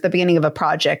concerns at the beginning of a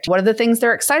project. What are the things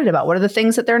they're excited about? What are the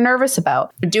things that they're nervous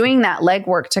about? Doing that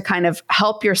legwork to kind of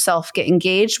help yourself get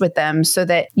engaged with them so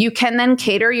that you can then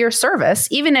cater your service,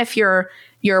 even if your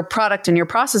product and your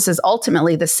process is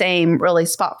ultimately the same, really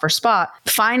spot for spot,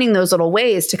 finding those little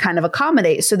ways to kind of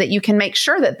accommodate so that you can make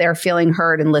sure that they're feeling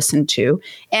heard and listened to,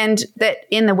 and that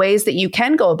in the ways that you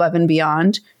can go above and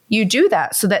beyond, you do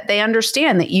that so that they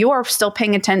understand that you are still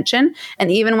paying attention.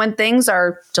 And even when things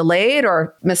are delayed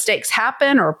or mistakes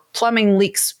happen or plumbing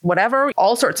leaks, whatever,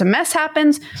 all sorts of mess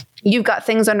happens, you've got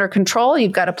things under control.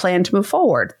 You've got a plan to move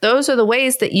forward. Those are the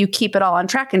ways that you keep it all on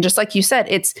track. And just like you said,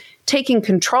 it's taking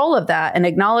control of that and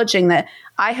acknowledging that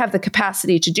I have the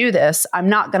capacity to do this. I'm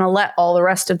not going to let all the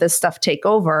rest of this stuff take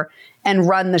over. and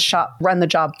run the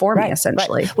job for me,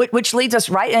 essentially. Right. Which leads us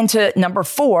right into number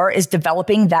 4 is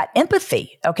developing that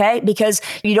empathy. Okay. Because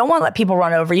you don't want to let people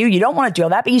run over you. You don't want to do all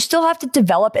that, but you still have to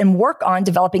develop and work on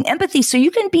developing empathy so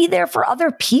you can be there for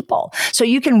other people. So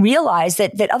you can realize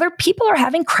that other people are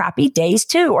having crappy days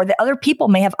too, or that other people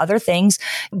may have other things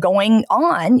going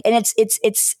on. And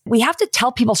we have to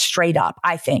tell people straight up.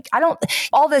 I think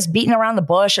all this beating around the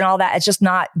bush and all that, it's just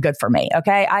not good for me.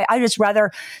 Okay. I just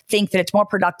rather think that it's more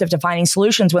productive to finding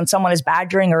solutions when someone is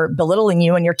badgering or belittling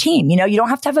you and your team. You don't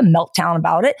have to have a meltdown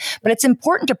about it, but it's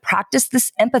important to practice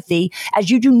this empathy as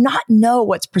you do not know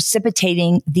what's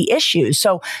precipitating the issues.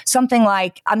 So something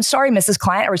like, I'm sorry, Mrs.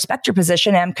 Client, I respect your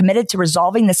position and I'm committed to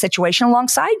resolving the situation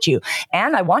alongside you.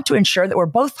 And I want to ensure that we're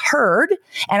both heard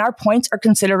and our points are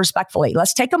considered respectfully.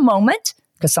 Let's take a moment,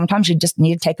 because sometimes you just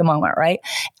need to take a moment, right?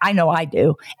 I know I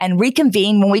do. And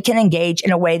reconvene when we can engage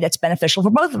in a way that's beneficial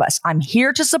for both of us. I'm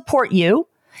here to support you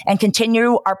and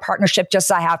continue our partnership just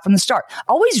as I have from the start.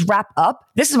 Always wrap up.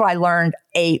 This is what I learned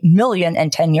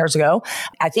 1,010 years ago,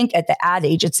 I think at the ad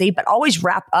agency, but always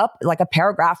wrap up like a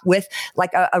paragraph with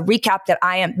like a recap that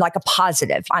I am like a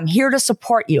positive. I'm here to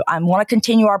support you. I want to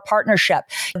continue our partnership,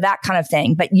 that kind of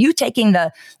thing. But you taking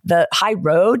the high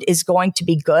road is going to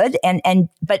be good.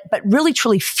 But really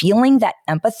truly feeling that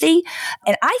empathy.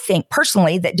 And I think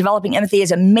personally that developing empathy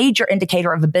is a major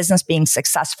indicator of a business being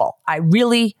successful. I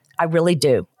really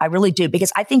do.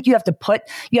 Because I think you have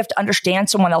to understand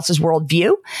someone else's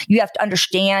worldview. You have to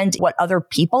understand what other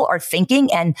people are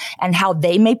thinking and how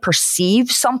they may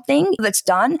perceive something that's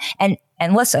done.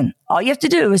 And listen, all you have to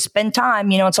do is spend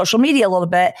time, on social media a little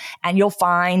bit, and you'll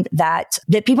find that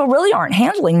people really aren't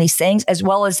handling these things as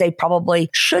well as they probably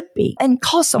should be. And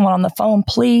call someone on the phone,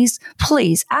 please.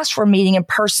 Please ask for a meeting in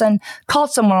person. Call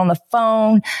someone on the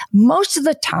phone. Most of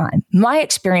the time, my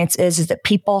experience is that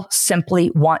people simply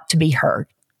want to be heard.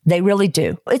 They really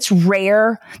do. It's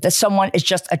rare that someone is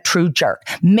just a true jerk.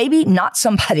 Maybe not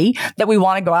somebody that we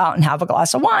want to go out and have a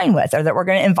glass of wine with, or that we're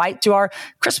going to invite to our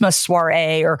Christmas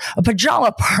soiree or a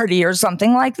pajama party or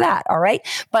something like that. All right.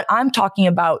 But I'm talking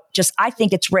about I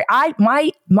think it's rare.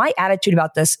 My attitude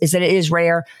about this is that it is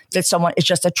rare that someone is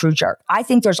just a true jerk. I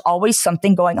think there's always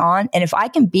something going on. And if I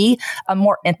can be a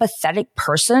more empathetic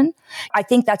person, I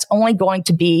think that's only going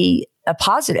to be a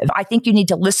positive. I think you need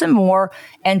to listen more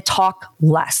and talk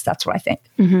less. That's what I think.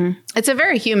 Mm-hmm. It's a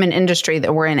very human industry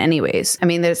that we're in anyways. I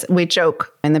mean, we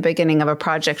joke in the beginning of a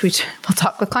project, we'll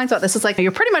talk with clients about this. It's like,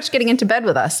 you're pretty much getting into bed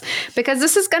with us because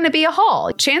this is going to be a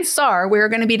haul. Chances are we're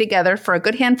going to be together for a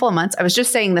good handful of months. I was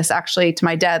just saying this actually to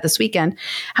my dad this weekend,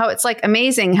 how it's like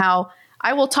amazing how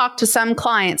I will talk to some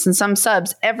clients and some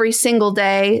subs every single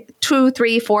day, 2,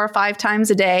 3, 4, 5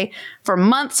 times a day for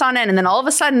months on end. And then all of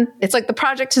a sudden, it's like the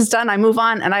project is done. I move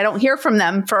on and I don't hear from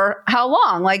them for how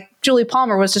long? Like Julie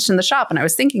Palmer was just in the shop and I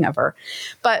was thinking of her.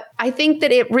 But I think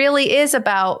that it really is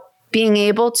about being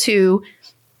able to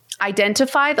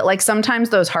identify that like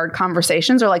sometimes those hard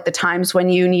conversations are like the times when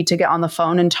you need to get on the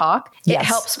phone and talk. Yes. It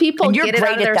helps people get it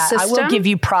out of their system. I will give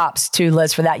you props to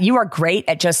Liz for that. You are great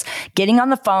at just getting on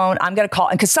the phone. I'm going to call.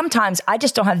 And because sometimes I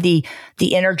just don't have the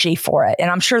energy for it. And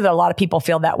I'm sure that a lot of people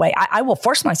feel that way. I will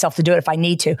force myself to do it if I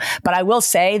need to. But I will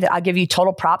say that I'll give you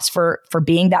total props for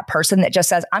being that person that just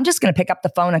says, I'm just going to pick up the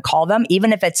phone and call them,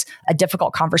 even if it's a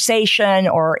difficult conversation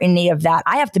or any of that.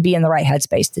 I have to be in the right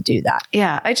headspace to do that.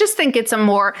 Yeah. I just think it's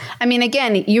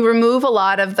again, you remove a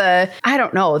lot of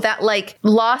that like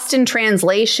lost in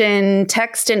translation,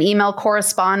 text and email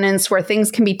correspondence where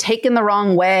things can be taken the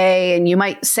wrong way. And you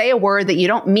might say a word that you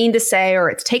don't mean to say, or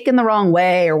it's taken the wrong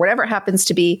way, or whatever it happens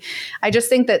to be. I just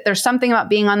think that there's something about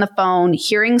being on the phone,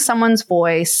 hearing someone's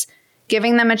voice,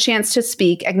 giving them a chance to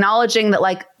speak, acknowledging that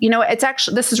it's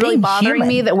actually, this is really bothering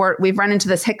me that we've run into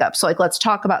this hiccup. So let's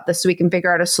talk about this so we can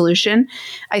figure out a solution.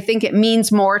 I think it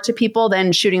means more to people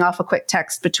than shooting off a quick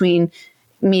text between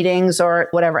meetings or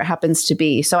whatever it happens to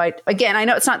be. So I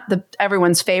know it's not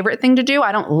everyone's favorite thing to do.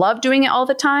 I don't love doing it all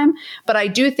the time, but I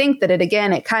do think that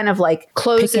it kind of like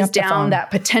closes down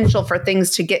that potential for things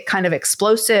to get kind of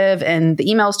explosive and the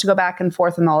emails to go back and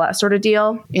forth and all that sort of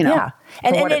deal, Yeah.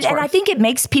 And I think it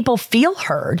makes people feel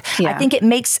heard. Yeah. I think it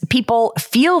makes people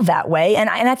feel that way. And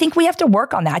I think we have to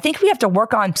work on that. I think we have to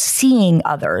work on seeing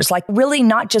others, like really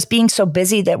not just being so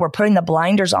busy that we're putting the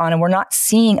blinders on and we're not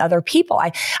seeing other people.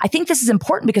 I think this is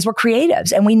important because we're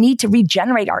creatives and we need to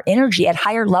regenerate our energy at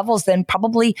higher levels than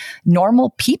probably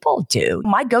normal people do.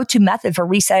 My go-to method for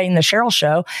resetting the Cheryl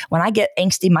Show when I get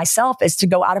angsty myself is to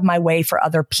go out of my way for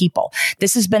other people.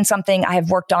 This has been something I have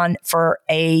worked on for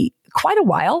a quite a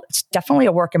while. It's definitely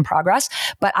a work in progress,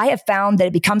 but I have found that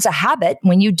it becomes a habit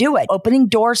when you do it, opening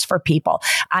doors for people.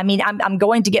 I mean, I'm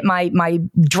going to get my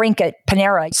drink at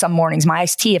Panera some mornings, my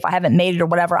iced tea, if I haven't made it or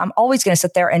whatever. I'm always going to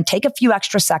sit there and take a few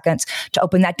extra seconds to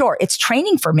open that door. It's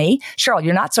training for me. Cheryl,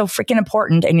 you're not so freaking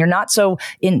important and you're not so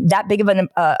in that big of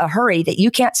a hurry that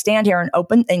you can't stand here and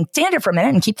stand here for a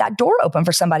minute and keep that door open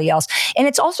for somebody else. And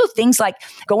it's also things like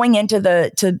going into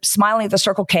to smiling at the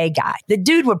Circle K guy. The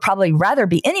dude would probably rather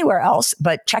be anywhere else,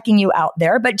 but checking you out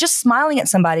there, but just smiling at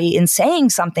somebody and saying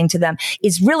something to them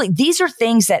is really, these are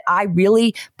things that I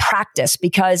really practice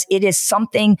because it is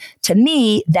something to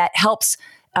me that helps.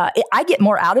 I get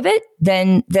more out of it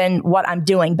than what I'm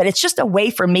doing, but it's just a way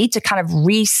for me to kind of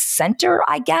recenter,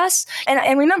 I guess.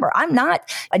 And remember, I'm not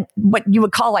what you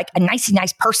would call like a nice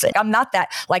person. I'm not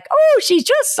that like, oh, she's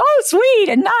just so sweet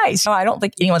and nice. No, I don't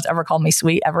think anyone's ever called me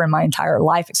sweet ever in my entire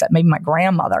life, except maybe my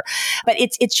grandmother. But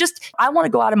it's just, I want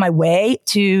to go out of my way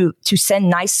to send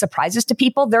nice surprises to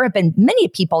people. There have been many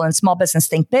people in Small Business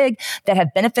Think Big that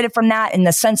have benefited from that in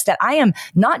the sense that I am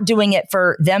not doing it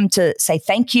for them to say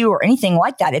thank you or anything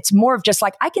like that. It's more of just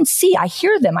like, I can see, I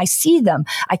hear them, I see them.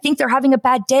 I think they're having a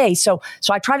bad day. So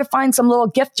I try to find some little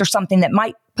gift or something that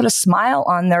might put a smile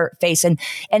on their face.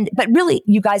 But really,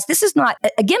 you guys, this is not,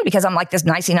 again, because I'm like this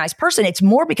nicey nice person. It's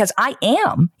more because I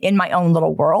am in my own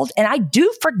little world and I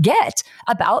do forget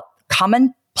about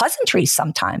common pleasantries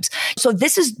sometimes. So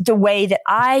this is the way that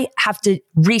I have to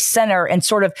recenter and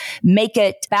sort of make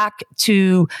it back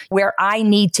to where I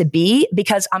need to be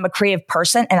because I'm a creative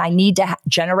person and I need to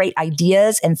generate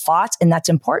ideas and thoughts. And that's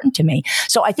important to me.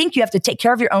 So I think you have to take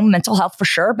care of your own mental health for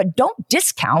sure, but don't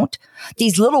discount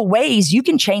these little ways you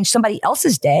can change somebody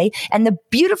else's day. And the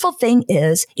beautiful thing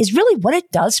is really what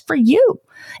it does for you.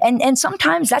 And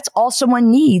sometimes that's all someone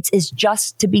needs is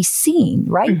just to be seen,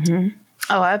 right? Mm-hmm.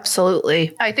 Oh,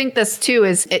 absolutely. I think this too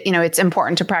is, it's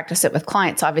important to practice it with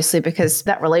clients, obviously, because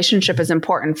that relationship is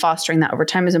important. Fostering that over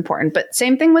time is important. But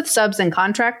same thing with subs and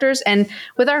contractors and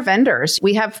with our vendors.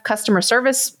 We have customer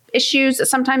service issues that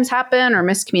sometimes happen or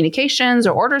miscommunications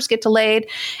or orders get delayed.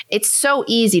 It's so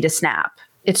easy to snap.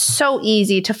 It's so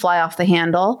easy to fly off the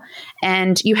handle.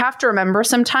 And you have to remember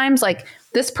sometimes like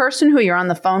this person who you're on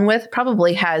the phone with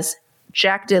probably has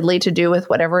jack diddly to do with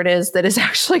whatever it is that is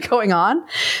actually going on.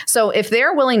 So if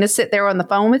they're willing to sit there on the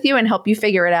phone with you and help you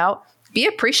figure it out, be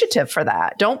appreciative for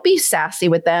that. Don't be sassy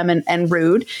with them and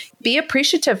rude. Be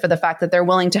appreciative for the fact that they're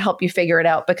willing to help you figure it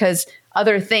out because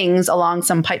other things along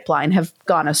some pipeline have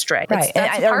gone astray. Right.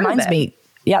 And that reminds me.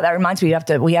 Yeah, that reminds me,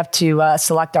 we have to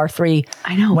select our 3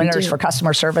 winners for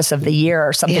customer service of the year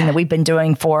or something that we've been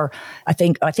doing for, I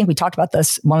think we talked about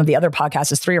this, one of the other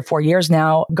podcasts is 3 or 4 years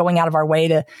now, going out of our way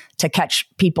to catch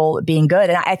people being good.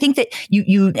 And I think that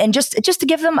you and just to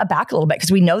give them a back a little bit,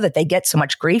 because we know that they get so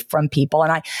much grief from people.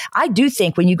 And I do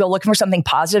think when you go looking for something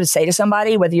positive to say to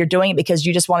somebody, whether you're doing it because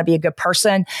you just want to be a good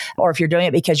person, or if you're doing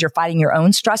it because you're fighting your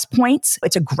own stress points,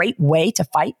 it's a great way to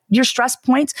fight your stress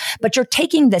points, but you're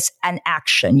taking this an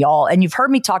action. Y'all. And you've heard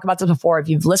me talk about this before. If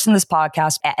you've listened to this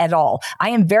podcast at all, I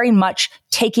am very much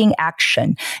taking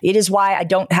action. It is why I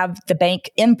don't have the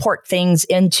bank import things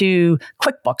into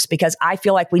QuickBooks, because I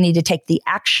feel like we need to take the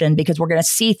action because we're going to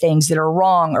see things that are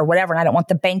wrong or whatever. And I don't want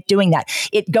the bank doing that.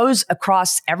 It goes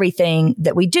across everything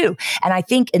that we do. And I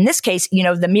think in this case,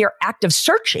 the mere act of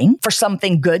searching for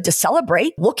something good to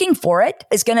celebrate, looking for it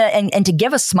is going to, and to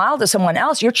give a smile to someone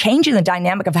else, you're changing the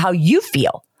dynamic of how you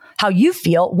feel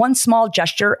one small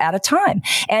gesture at a time.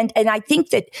 And I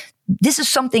think that this is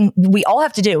something we all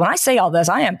have to do. When I say all this,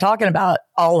 I am talking about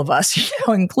all of us,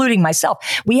 including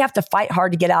myself. We have to fight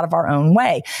hard to get out of our own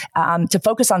way, to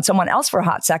focus on someone else for a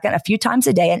hot second, a few times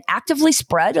a day, and actively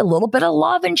spread a little bit of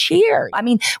love and cheer. I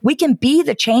mean, we can be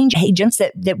the change agents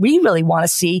that we really want to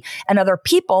see in other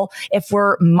people if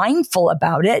we're mindful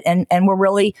about it and we're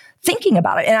really thinking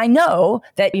about it. And I know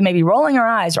that you may be rolling your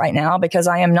eyes right now because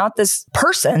I am not this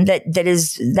person that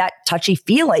is that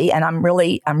touchy-feely, and I'm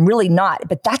really not.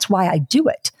 But that's why I do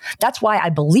it. That's why I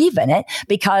believe in it,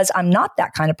 because I'm not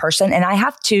that kind of person. And I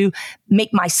have to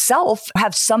make myself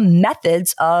have some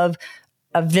methods of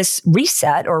this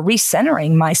reset or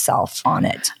recentering myself on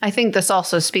it. I think this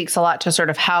also speaks a lot to sort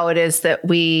of how it is that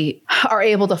we are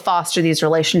able to foster these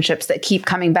relationships that keep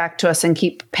coming back to us and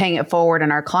keep paying it forward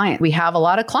in our client. We have a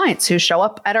lot of clients who show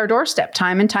up at our doorstep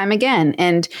time and time again.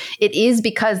 And it is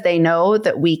because they know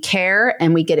that we care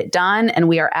and we get it done and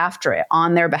we are after it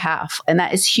on their behalf. And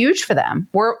that is huge for them.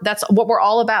 That's what we're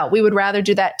all about. We would rather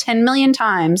do that 10 million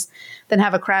times than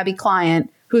have a crabby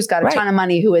client who's got a ton of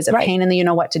money, who is a pain in the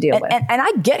you-know-what to deal with. And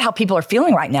I get how people are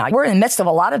feeling right now. We're in the midst of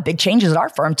a lot of big changes at our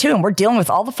firm too, and we're dealing with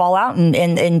all the fallout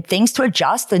and things to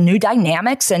adjust, the new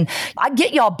dynamics. And I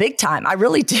get y'all big time. I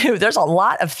really do. There's a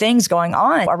lot of things going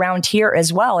on around here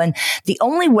as well. And the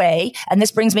only way, and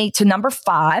this brings me to number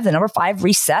 5, the number 5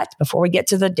 reset, before we get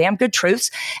to the damn good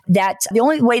truths, that the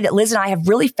only way that Liz and I have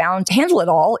really found to handle it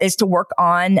all is to work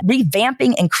on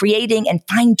revamping and creating and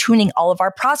fine-tuning all of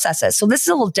our processes. So this is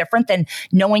a little different than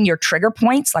knowing your trigger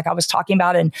points, like I was talking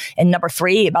about in number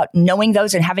 3, about knowing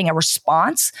those and having a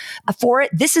response for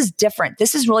it. This is different.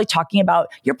 This is really talking about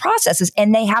your processes,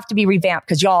 and they have to be revamped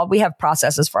because y'all, we have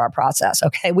processes for our process.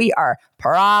 Okay. We are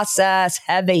process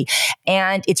heavy,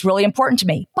 and it's really important to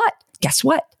me. But guess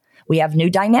what? We have new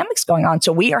dynamics going on.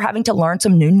 So we are having to learn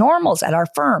some new normals at our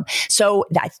firm. So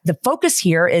that the focus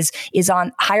here is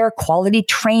on higher quality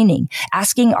training,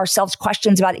 asking ourselves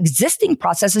questions about existing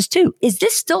processes too. Is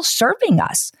this still serving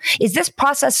us? Is this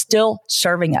process still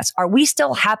serving us? Are we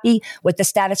still happy with the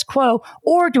status quo,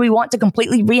 or do we want to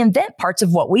completely reinvent parts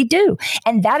of what we do?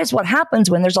 And that is what happens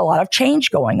when there's a lot of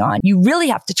change going on. You really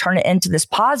have to turn it into this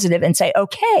positive and say,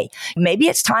 okay, maybe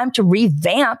it's time to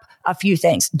revamp a few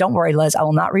things. Don't worry, Liz, I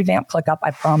will not revamp ClickUp, I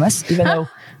promise, even though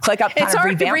ClickUp kind of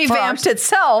revamped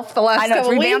itself the last couple weeks. I know,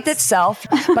 it's revamped itself.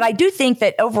 But I do think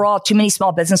that overall, too many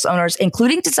small business owners,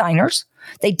 including designers,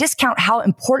 they discount how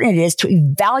important it is to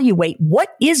evaluate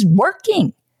what is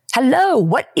working. Hello,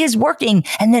 what is working?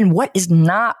 And then what is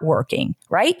not working,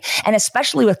 right? And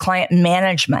especially with client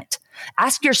management,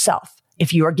 ask yourself,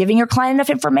 if you are giving your client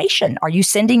enough information, are you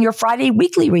sending your Friday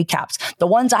weekly recaps? The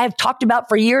ones I have talked about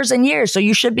for years and years. So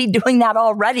you should be doing that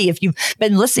already. If you've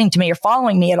been listening to me or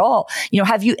following me at all,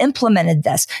 have you implemented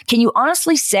this? Can you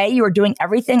honestly say you are doing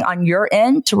everything on your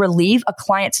end to relieve a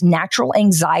client's natural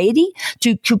anxiety,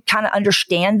 to kind of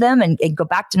understand them and go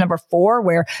back to number 4,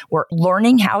 where we're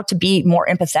learning how to be more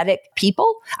empathetic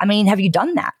people? I mean, have you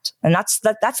done that? And that's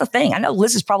the thing. I know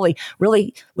Liz is probably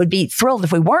really would be thrilled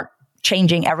if we weren't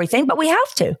changing everything, but we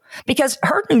have to, because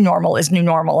her new normal is new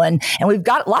normal. And we've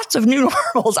got lots of new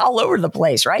normals all over the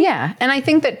place, right? Yeah. And I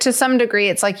think that to some degree,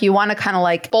 it's like you want to kind of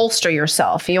like bolster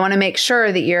yourself. You want to make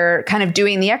sure that you're kind of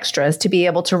doing the extras to be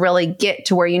able to really get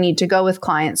to where you need to go with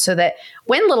clients, so that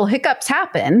when little hiccups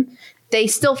happen, they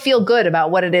still feel good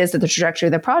about what it is that the trajectory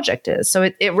of the project is.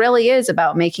 So it really is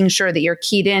about making sure that you're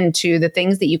keyed into the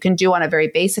things that you can do on a very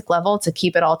basic level to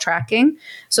keep it all tracking,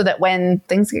 so that when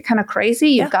things get kind of crazy,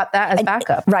 you've got that as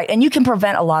backup. Right. And you can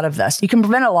prevent a lot of this.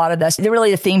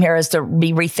 Really, the theme here is to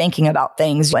be rethinking about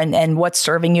things and what's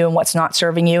serving you and what's not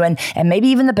serving you. And maybe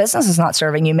even the business is not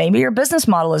serving you. Maybe your business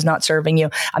model is not serving you.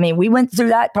 I mean, we went through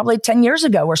that probably 10 years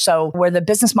ago or so, where the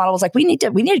business model was like, we need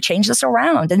to change this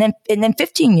around. And then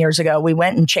 15 years ago, we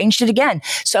went and changed it again.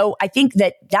 So I think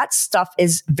that stuff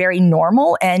is very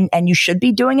normal, and you should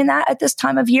be doing that at this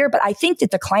time of year. But I think that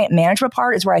the client management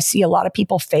part is where I see a lot of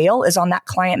people fail, is on that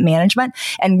client management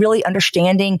and really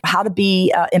understanding how to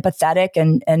be empathetic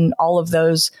and all of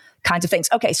those kinds of things.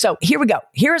 Okay, so here we go.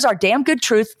 Here is our damn good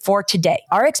truth for today.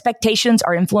 Our expectations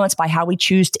are influenced by how we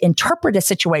choose to interpret a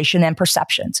situation and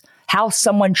perceptions, how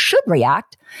someone should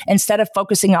react, instead of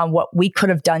focusing on what we could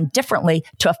have done differently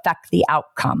to affect the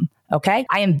outcome. Okay.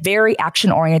 I am very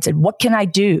action oriented. What can I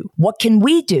do? What can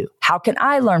we do? How can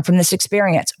I learn from this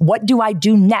experience? What do I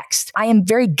do next? I am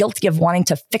very guilty of wanting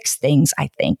to fix things, I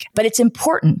think, but it's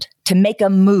important to make a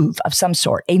move of some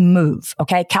sort, a move,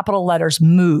 okay? Capital letters,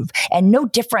 move. And no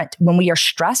different when we are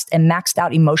stressed and maxed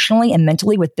out emotionally and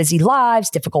mentally with busy lives,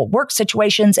 difficult work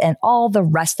situations, and all the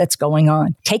rest that's going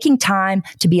on. Taking time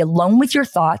to be alone with your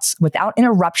thoughts without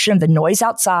interruption of the noise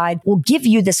outside will give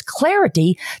you this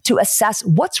clarity to assess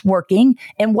what's working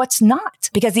and what's not.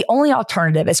 Because the only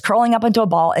alternative is curling up into a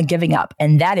ball and giving up.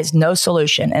 And that is no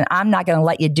solution. And I'm not going to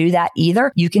let you do that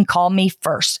either. You can call me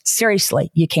first. Seriously,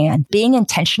 you can. Being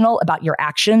intentional about your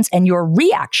actions and your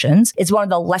reactions is one of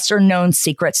the lesser known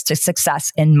secrets to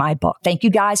success in my book. Thank you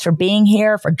guys for being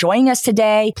here, for joining us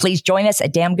today. Please join us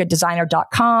at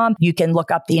damngooddesigner.com. You can look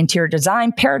up the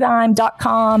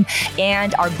interiordesignparadigm.com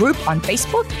and our group on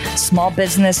Facebook, Small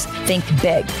Business Think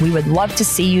Big. We would love to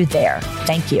see you there.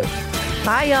 Thank you.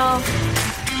 Bye, y'all.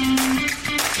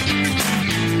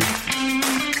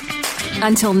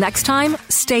 Until next time,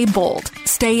 stay bold,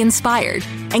 stay inspired,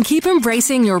 and keep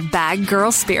embracing your bag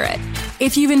girl spirit.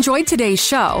 If you've enjoyed today's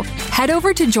show, head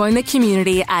over to join the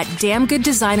community at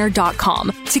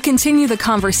damngooddesigner.com to continue the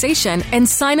conversation and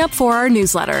sign up for our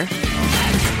newsletter.